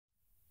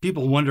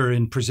People wonder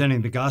in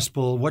presenting the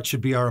gospel, what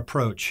should be our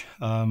approach?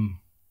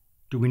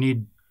 Do we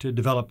need to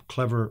develop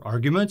clever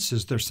arguments?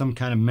 Is there some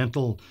kind of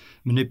mental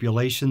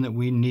manipulation that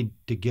we need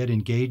to get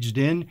engaged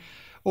in?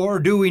 Or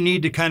do we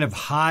need to kind of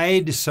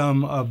hide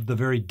some of the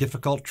very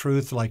difficult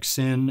truth like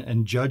sin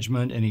and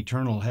judgment and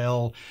eternal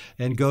hell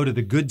and go to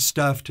the good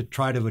stuff to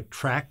try to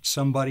attract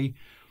somebody?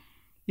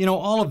 You know,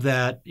 all of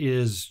that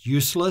is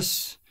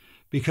useless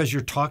because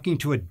you're talking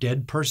to a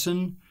dead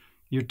person.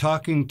 You're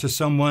talking to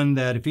someone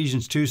that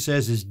Ephesians 2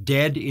 says is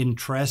dead in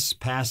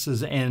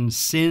trespasses and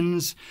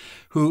sins,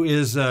 who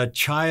is a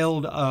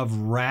child of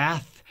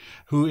wrath,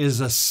 who is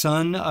a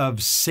son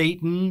of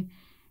Satan.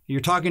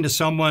 You're talking to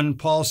someone,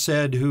 Paul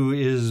said, who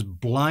is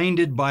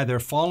blinded by their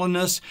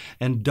fallenness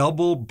and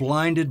double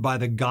blinded by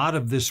the God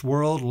of this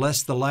world,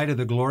 lest the light of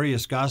the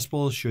glorious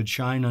gospel should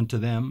shine unto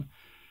them.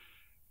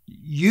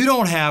 You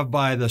don't have,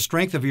 by the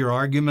strength of your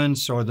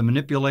arguments or the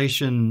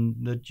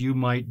manipulation that you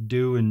might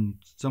do in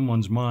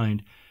someone's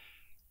mind,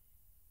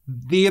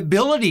 the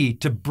ability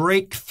to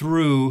break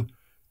through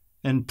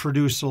and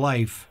produce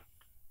life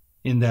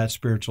in that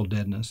spiritual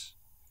deadness.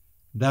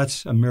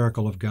 That's a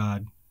miracle of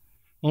God.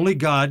 Only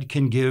God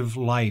can give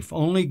life.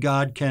 Only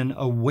God can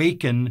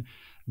awaken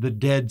the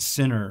dead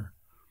sinner.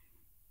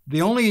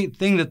 The only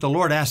thing that the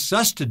Lord asks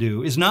us to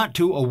do is not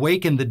to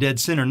awaken the dead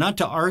sinner, not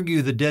to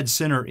argue the dead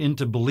sinner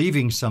into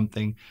believing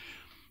something,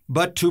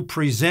 but to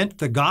present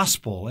the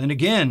gospel. And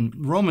again,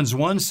 Romans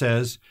 1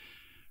 says,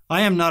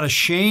 I am not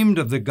ashamed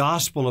of the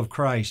gospel of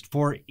Christ,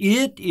 for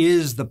it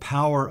is the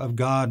power of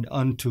God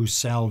unto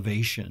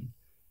salvation.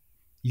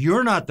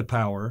 You're not the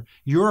power.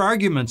 Your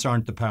arguments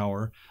aren't the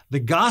power. The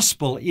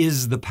gospel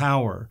is the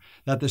power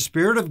that the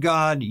Spirit of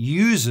God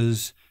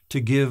uses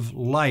to give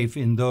life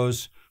in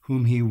those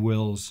whom He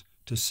wills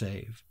to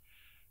save.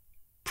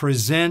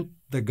 Present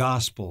the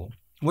gospel.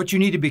 What you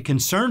need to be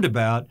concerned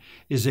about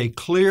is a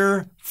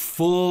clear,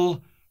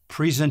 full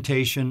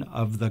presentation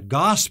of the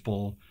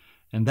gospel,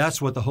 and that's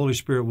what the Holy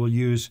Spirit will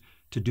use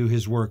to do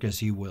His work as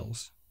He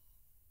wills.